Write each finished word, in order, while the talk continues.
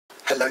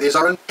Hello there,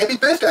 Zoran. Happy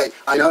birthday.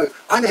 I know,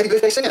 I'm the Happy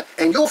Birthday Singer,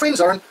 and your friend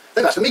Zoran,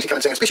 they've asked for me to come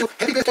and sing a special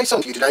Happy Birthday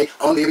song to you today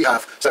on their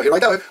behalf. So here I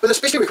go with a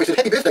specially requested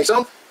Happy Birthday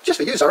song just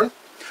for you, Zoran.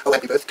 Oh,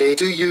 happy birthday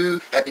to you,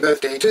 happy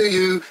birthday to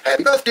you,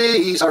 happy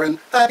birthday, Zoran,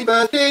 happy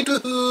birthday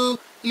to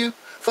you.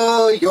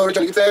 For you're a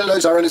jolly good fellow,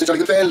 Zoran is a jolly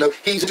good fellow,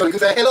 he's a jolly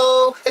good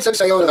fellow, and so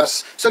say all of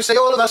us, so say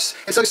all of us,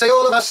 and so say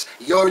all of us.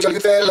 You're a jolly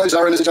good fellow,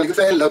 Zoran is a jolly good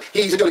fellow,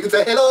 he's a jolly good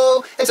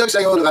fellow, and so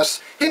say all of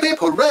us. Hip hip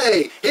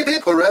hooray, hip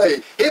hip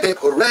hooray, hip hip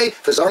hooray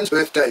for Zoran's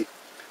birthday.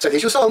 So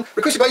there's your song,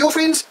 requested by your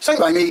friends, sung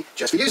by me,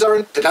 just for you,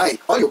 Zoran, today,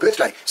 on your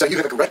birthday. So you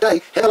have a great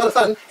day, have a lot of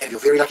fun, and if you're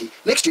very lucky,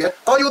 next year,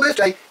 on your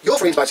birthday, your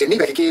friends might send me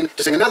back again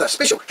to sing another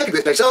special Happy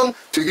Birthday song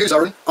to you,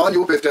 Zoran, on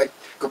your birthday.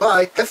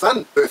 Goodbye, have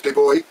fun, birthday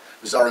boy.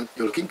 Zoran,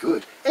 you're looking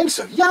good, and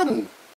so young.